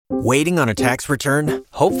Waiting on a tax return?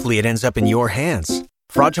 Hopefully it ends up in your hands.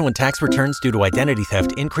 Fraudulent tax returns due to identity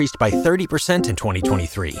theft increased by 30% in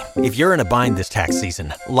 2023. If you're in a bind this tax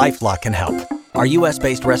season, LifeLock can help. Our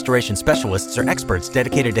U.S.-based restoration specialists are experts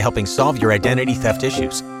dedicated to helping solve your identity theft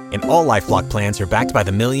issues. And all LifeLock plans are backed by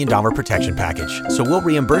the $1 Million Protection Package. So we'll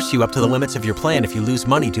reimburse you up to the limits of your plan if you lose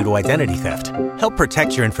money due to identity theft. Help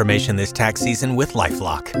protect your information this tax season with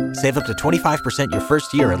LifeLock. Save up to 25% your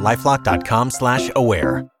first year at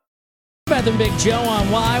LifeLock.com/aware. Beth and Big Joe on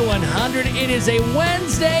Y100. It is a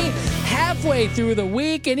Wednesday, halfway through the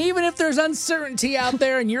week, and even if there's uncertainty out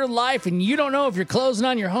there in your life and you don't know if you're closing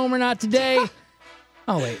on your home or not today,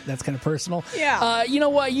 oh wait, that's kind of personal. Yeah. You know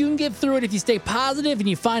what? You can get through it if you stay positive and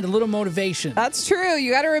you find a little motivation. That's true.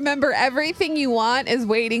 You got to remember everything you want is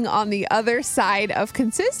waiting on the other side of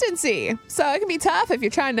consistency. So it can be tough if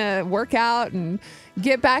you're trying to work out and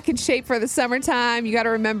get back in shape for the summertime. You got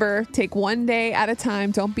to remember, take one day at a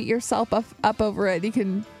time. Don't beat yourself up over it. You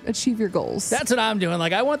can achieve your goals. That's what I'm doing.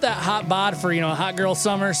 Like, I want that hot bod for, a hot girl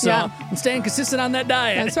summer. So Yeah. I'm staying consistent on that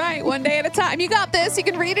diet. That's right. One day at a time. You got this. You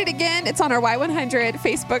can read it again. It's on our Y100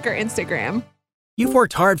 Facebook or Instagram. You've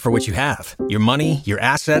worked hard for what you have. Your money, your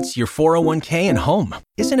assets, your 401k, and home.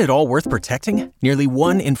 Isn't it all worth protecting? Nearly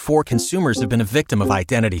 1 in 4 consumers have been a victim of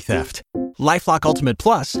identity theft. LifeLock Ultimate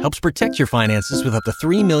Plus helps protect your finances with up to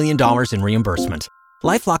 $3 million in reimbursement.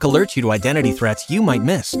 LifeLock alerts you to identity threats you might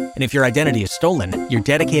miss. And if your identity is stolen, your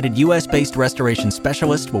dedicated U.S.-based restoration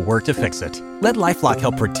specialist will work to fix it. Let LifeLock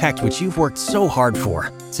help protect what you've worked so hard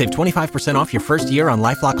for. Save 25% off your first year on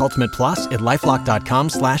LifeLock Ultimate Plus at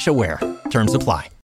LifeLock.com/aware. Terms apply.